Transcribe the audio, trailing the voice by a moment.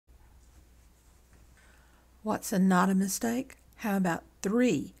What's a Notta Mistake? How about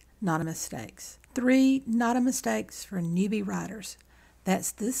 3 Notta Mistakes? 3 Notta Mistakes for newbie writers.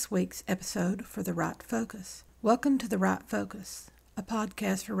 That's this week's episode for The Right Focus. Welcome to The Right Focus, a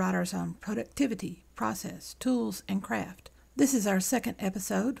podcast for writers on productivity, process, tools, and craft. This is our second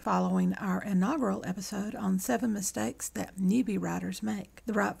episode following our inaugural episode on 7 mistakes that newbie writers make.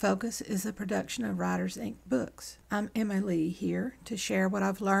 The Right Focus is a production of Writers Inc. books. I'm Emma Lee here to share what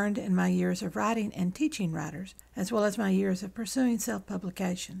I've learned in my years of writing and teaching writers, as well as my years of pursuing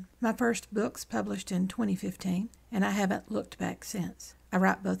self-publication. My first books published in 2015, and I haven't looked back since. I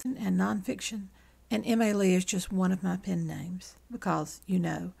write both and nonfiction, and Emma Lee is just one of my pen names, because,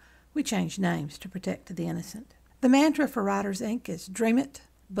 we change names to protect the innocent. The mantra for Writers Inc. is dream it,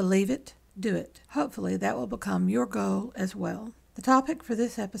 believe it, do it. Hopefully that will become your goal as well. The topic for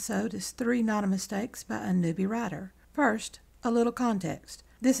this episode is 3 Notta Mistakes by a newbie writer. First, a little context.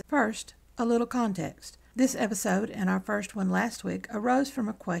 This episode and our first one last week arose from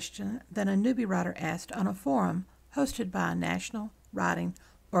a question that a newbie writer asked on a forum hosted by a national writing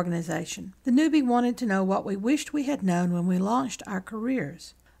organization. The newbie wanted to know what we wished we had known when we launched our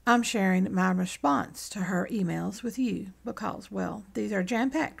careers. I'm sharing my response to her emails with you because, these are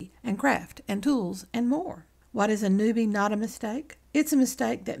jam-packed and craft and tools and more. What is a newbie Notta Mistake? It's a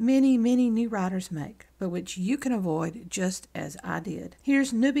mistake that many new writers make, but which you can avoid just as I did.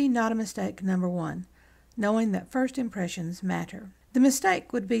 Here's newbie Notta Mistake number 1, knowing that first impressions matter. The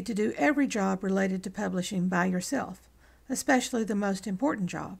mistake would be to do every job related to publishing by yourself, especially the most important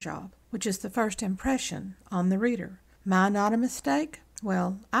job, which is the first impression on the reader. My Notta Mistake?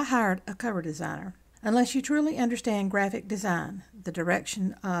 I hired a cover designer. Unless you truly understand graphic design, the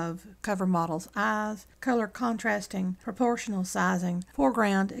direction of cover models' eyes, color contrasting, proportional sizing,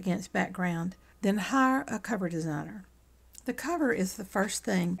 foreground against background, then hire a cover designer. The cover is the first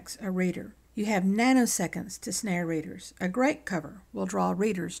thing a reader. You have nanoseconds to snare readers. A great cover will draw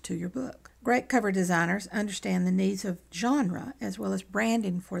readers to your book. Great cover designers understand the needs of genre as well as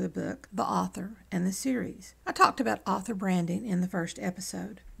branding for the book, the author, and the series. I talked about author branding in the first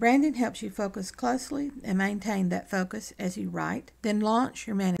episode. Branding helps you focus closely and maintain that focus as you write, then launch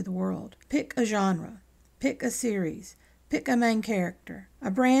your man to the world. Pick a genre. Pick a series. Pick a main character. A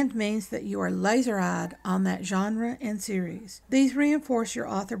brand means that you are laser-eyed on that genre and series. These reinforce your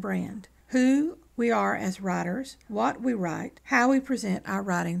author brand. Who we are as writers, what we write, how we present our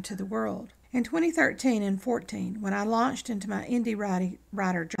writing to the world. In 2013 and 14, when I launched into my indie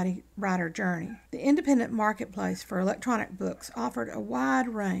writer journey, the independent marketplace for electronic books offered a wide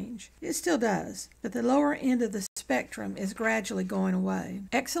range. It still does, but the lower end of the spectrum is gradually going away.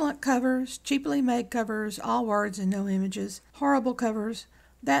 Excellent covers, cheaply made covers, all words and no images, horrible covers,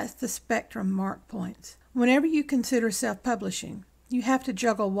 that's the spectrum mark points. Whenever you consider self-publishing, you have to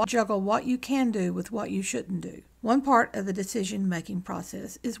juggle what you can do with what you shouldn't do. One part of the decision-making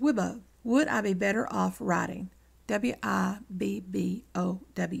process is WIBO. Would I be better off writing? WIBBOW.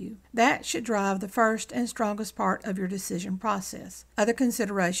 That should drive the first and strongest part of your decision process. Other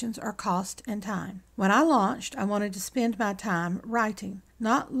considerations are cost and time. When I launched, I wanted to spend my time writing,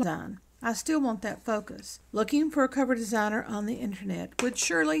 not design. I still want that focus. Looking for a cover designer on the internet would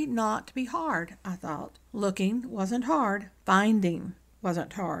surely not be hard, I thought. Looking wasn't hard. Finding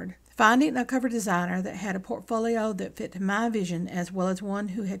wasn't hard. Finding a cover designer that had a portfolio that fit my vision as well as one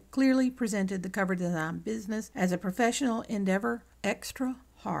who had clearly presented the cover design business as a professional endeavor, extra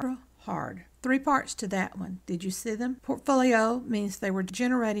hard. 3 parts to that one. Did you see them? Portfolio means they were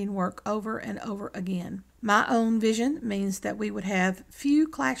generating work over and over again. My own vision means that we would have few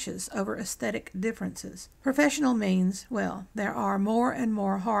clashes over aesthetic differences. Professional means, there are more and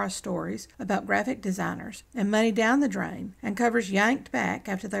more horror stories about graphic designers and money down the drain and covers yanked back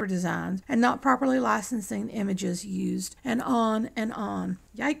after they were designed and not properly licensing images used and on and on.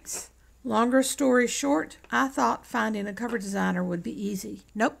 Yikes. Longer story short, I thought finding a cover designer would be easy.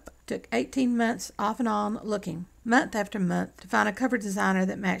 Nope. Took 18 months off and on looking, month after month, to find a cover designer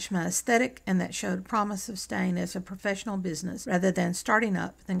that matched my aesthetic and that showed promise of staying as a professional business rather than starting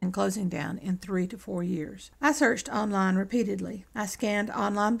up and closing down in 3 to 4 years. I searched online repeatedly. I scanned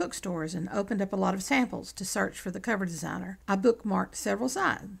online bookstores and opened up a lot of samples to search for the cover designer. I bookmarked several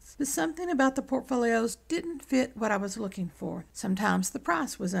sites, but something about the portfolios didn't fit what I was looking for. Sometimes the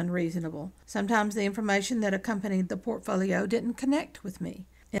price was unreasonable. Sometimes the information that accompanied the portfolio didn't connect with me.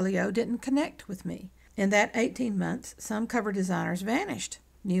 In that 18 months, some cover designers vanished.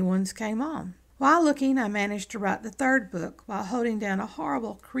 New ones came on. While looking, I managed to write the third book while holding down a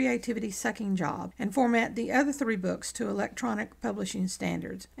horrible creativity-sucking job and format the other 3 books to electronic publishing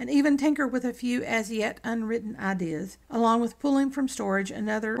standards, and even tinker with a few as yet unwritten ideas, along with pulling from storage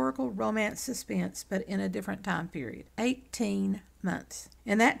another historical romance suspense, but in a different time period. 18 months.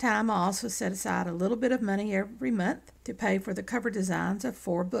 In that time, I also set aside a little bit of money every month to pay for the cover designs of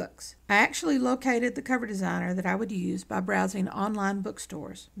 4 books. I actually located the cover designer that I would use by browsing online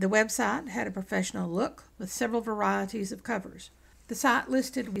bookstores. The website had a professional look with several varieties of covers. The site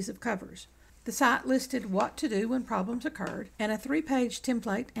listed what to do when problems occurred, and a 3-page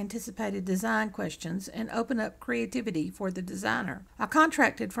template anticipated design questions and opened up creativity for the designer. I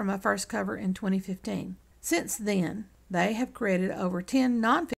contracted for my first cover in 2015. Since then, they have created over 10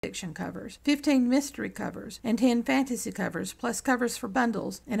 nonfiction covers, 15 mystery covers, and 10 fantasy covers, plus covers for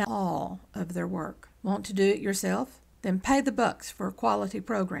bundles, and all of their work. Want to do it yourself? Then pay the bucks for a quality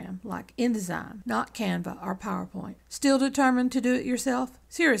program like InDesign, not Canva or PowerPoint. Still determined to do it yourself?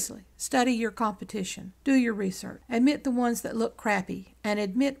 Seriously, study your competition. Do your research. Admit the ones that look crappy, and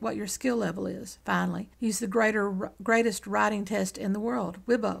admit what your skill level is. Finally, use the greatest writing test in the world,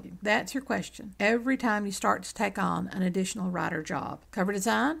 Wibbo. That's your question every time you start to take on an additional writer job. Cover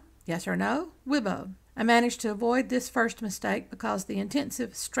design? Yes or no? Wibbo. I managed to avoid this first mistake because the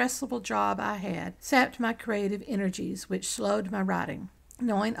intensive, stressful job I had sapped my creative energies, which slowed my writing.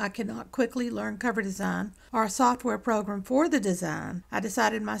 Knowing I could not quickly learn cover design or a software program for the design, I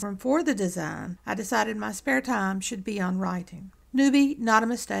decided my spare time should be on writing. Newbie, not a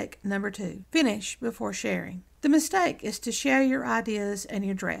mistake, number 2. Finish before sharing. The mistake is to share your ideas and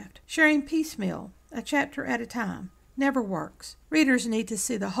your draft. Sharing piecemeal, a chapter at a time, never works. Readers need to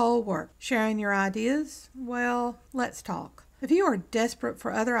see the whole work. Sharing your ideas? Well, let's talk. If you are desperate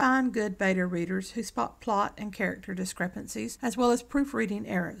for other find good beta readers who spot plot and character discrepancies, as well as proofreading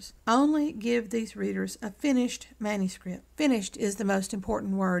errors, only give these readers a finished manuscript. Finished is the most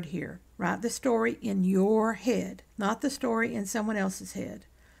important word here. Write the story in your head, not the story in someone else's head.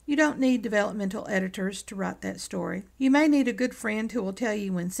 You don't need developmental editors to write that story. You may need a good friend who will tell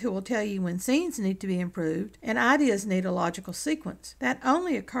you when scenes need to be improved and ideas need a logical sequence. That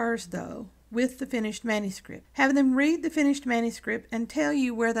only occurs, though, with the finished manuscript. Have them read the finished manuscript and tell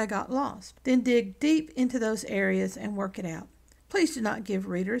you where they got lost. Then dig deep into those areas and work it out. Please do not give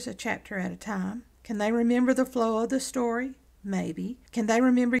readers a chapter at a time. Can they remember the flow of the story? Maybe. Can they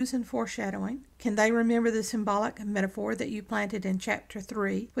remember using foreshadowing? Can they remember the symbolic metaphor that you planted in Chapter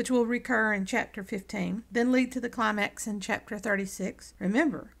 3, which will recur in Chapter 15, then lead to the climax in Chapter 36?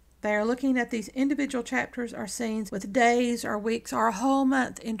 Remember, they are looking at these individual chapters or scenes with days or weeks or a whole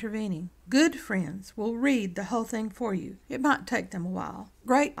month intervening. Good friends will read the whole thing for you. It might take them a while.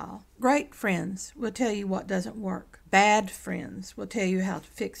 Great friends will tell you what doesn't work. Bad friends will tell you how to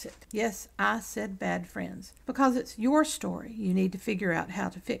fix it. Yes, I said bad friends. Because it's your story, you need to figure out how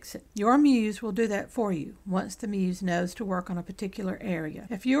to fix it. Your muse will do that for you once the muse knows to work on a particular area.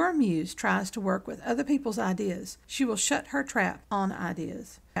 If your muse tries to work with other people's ideas, she will shut her trap on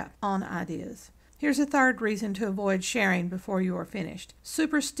ideas. Here's a third reason to avoid sharing before you are finished.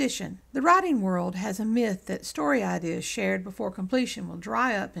 Superstition. The writing world has a myth that story ideas shared before completion will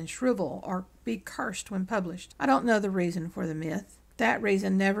dry up and shrivel or be cursed when published. I don't know the reason for the myth. That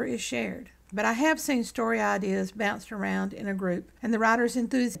reason never is shared. But I have seen story ideas bounced around in a group and the writer's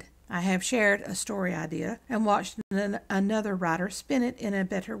enthusiasm. I have shared a story idea and watched another writer spin it in a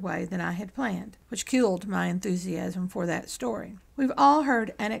better way than I had planned, which killed my enthusiasm for that story. We've all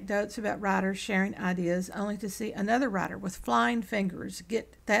heard anecdotes about writers sharing ideas only to see another writer with flying fingers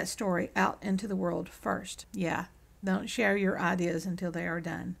get that story out into the world first. Yeah, don't share your ideas until they are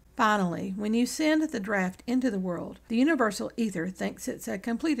done. Finally, when you send the draft into the world, the universal ether thinks it's a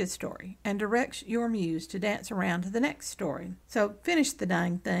completed story and directs your muse to dance around to the next story. So finish the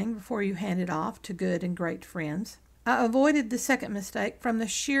dang thing before you hand it off to good and great friends. I avoided the second mistake from the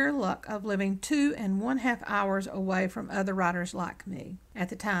sheer luck of living 2.5 hours away from other writers like me. At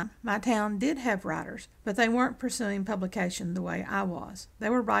the time, my town did have writers, but they weren't pursuing publication the way I was. They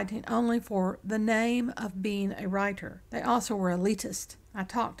were writing only for the name of being a writer. They also were elitist. I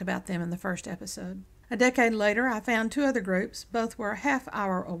talked about them in the first episode. A decade later, I found 2 other groups. Both were a half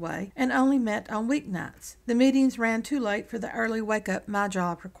hour away and only met on weeknights. The meetings ran too late for the early wake-up my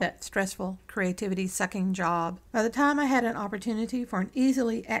job required. That stressful, creativity-sucking job. By the time I had an opportunity for an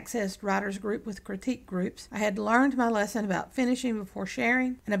easily accessed writers group with critique groups, I had learned my lesson about finishing before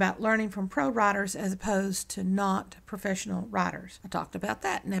sharing and about learning from pro writers as opposed to not professional writers. I talked about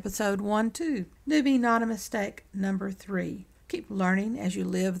that in episode 1 too. Newbie, not a mistake, number 3. Keep learning as you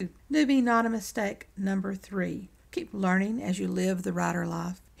live. Newbie, not a mistake, number 3. Keep learning as you live the writer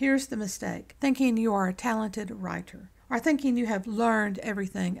life. Here's the mistake: thinking you are a talented writer, or thinking you have learned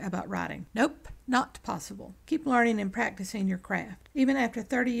everything about writing. Nope, not possible. Keep learning and practicing your craft. Even after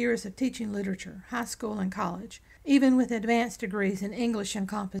 30 years of teaching literature, high school and college, even with advanced degrees in English and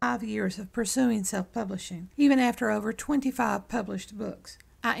composition, 5 years of pursuing self-publishing, even after over 25 published books,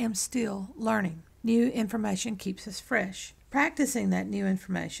 I am still learning. New information keeps us fresh. Practicing that new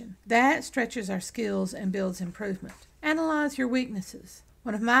information, that stretches our skills and builds improvement. Analyze your weaknesses.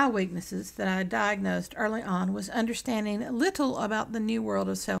 One of my weaknesses that I diagnosed early on was understanding little about the new world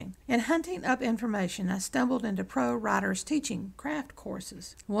of selling. In hunting up information, I stumbled into pro writers teaching craft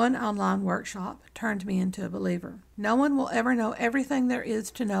courses. One online workshop turned me into a believer. No one will ever know everything there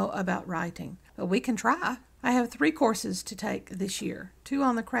is to know about writing, but we can try. I have 3 courses to take this year, 2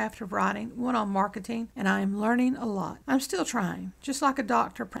 on the craft of writing, 1 on marketing, and I am learning a lot. I'm still trying, just like a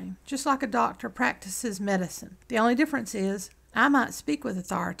doctor practices medicine. The only difference is I might speak with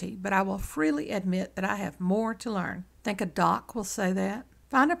authority, but I will freely admit that I have more to learn. Think a doc will say that?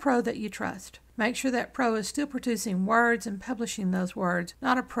 Find a pro that you trust. Make sure that pro is still producing words and publishing those words,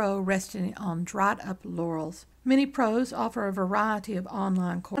 not a pro resting on dried-up laurels. Many pros offer a variety of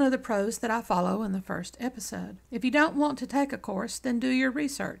online courses. One of the pros that I follow in the first episode. If you don't want to take a course, then do your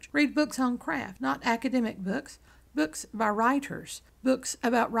research. Read books on craft, not academic books. Books by writers. Books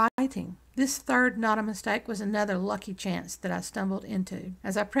about writing. This third Notta Mistake was another lucky chance that I stumbled into.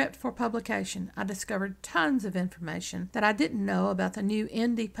 As I prepped for publication, I discovered tons of information that I didn't know about the new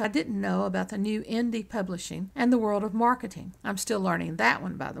indie publishing and the world of marketing. I'm still learning that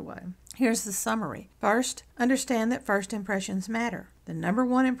one, by the way. Here's the summary. First, understand that first impressions matter. The number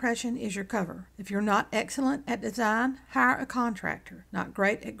 1 impression is your cover. If you're not excellent at design, hire a contractor. Not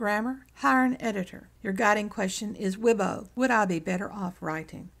great at grammar, hire an editor. Your guiding question is WIBO. Would I be better off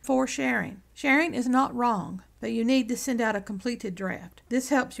writing? 4, sharing. Sharing is not wrong, but you need to send out a completed draft. This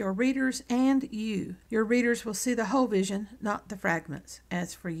helps your readers and you. Your readers will see the whole vision, not the fragments.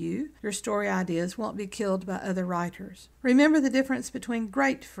 As for you, your story ideas won't be killed by other writers. Remember the difference between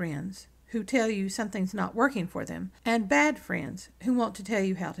great friends who tell you something's not working for them, and bad friends who want to tell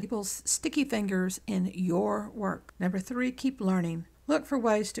you how to people's sticky fingers in your work. Number 3, keep learning. Look for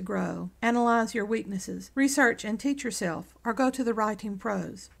ways to grow. Analyze your weaknesses. Research and teach yourself, or go to the writing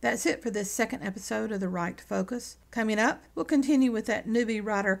pros. That's it for this second episode of the Write Focus. Coming up, we'll continue with that newbie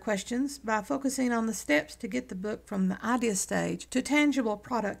writer questions by focusing on the steps to get the book from the idea stage to tangible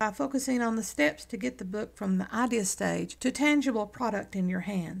product. In your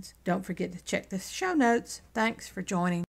hands. Don't forget to check the show notes. Thanks for joining.